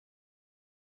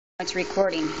It's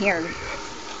recording here. Look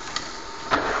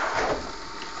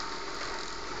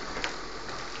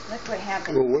what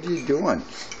happened. Well, what are you doing?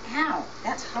 How?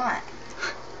 That's hot.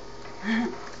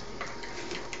 I'm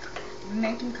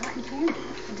making cotton candy.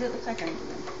 What does it look like I'm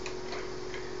doing?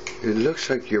 It looks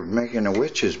like you're making a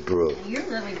witch's brew. You're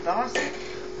really bossy.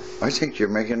 I think you're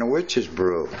making a witch's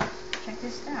brew. Check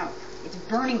this out. It's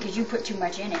burning because you put too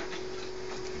much in it.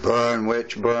 Burn,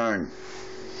 witch, burn.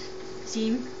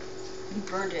 See? You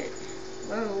burned it.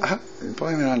 Whoa.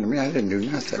 Blame it on me. I didn't do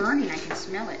nothing. It's burning. I can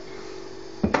smell it.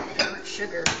 Burnt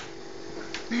sugar.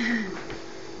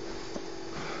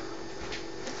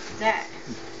 That.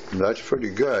 That's pretty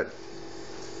good,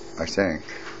 I think.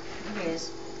 It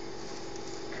is.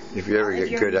 If you ever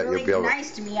get good at it, you'll be able. If you're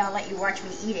nice to me, I'll let you watch me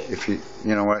eat it. If you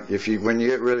know what? When you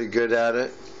get really good at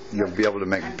it, you'll be able to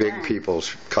make big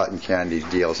people's cotton candy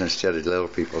deals instead of little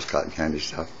people's cotton candy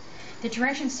stuff. The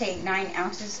directions say 9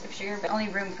 ounces of sugar, but only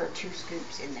room for 2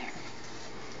 scoops in there.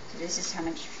 So this is how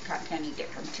much cotton candy you get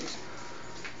from 2 scoops.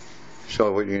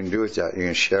 So what are you going to do with that? You're going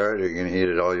to share it, or you're going to eat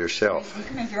it all yourself? You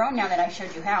can make your own now that I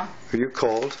showed you how. Are you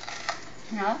cold?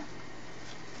 No.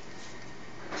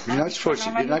 You're not supposed to.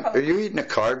 Are you eating a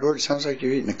cardboard? It sounds like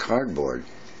you're eating a cardboard.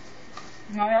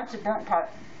 No, that's the burnt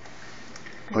part.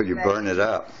 Oh, you burn it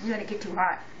up. You let it get too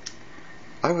hot.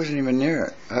 I wasn't even near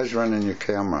it. I was running your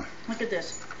camera. Look at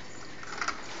this.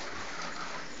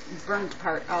 Burnt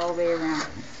part all the way around.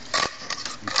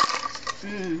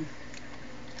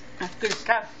 That's good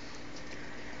stuff.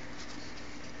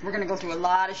 We're going to go through a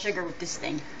lot of sugar with this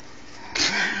thing.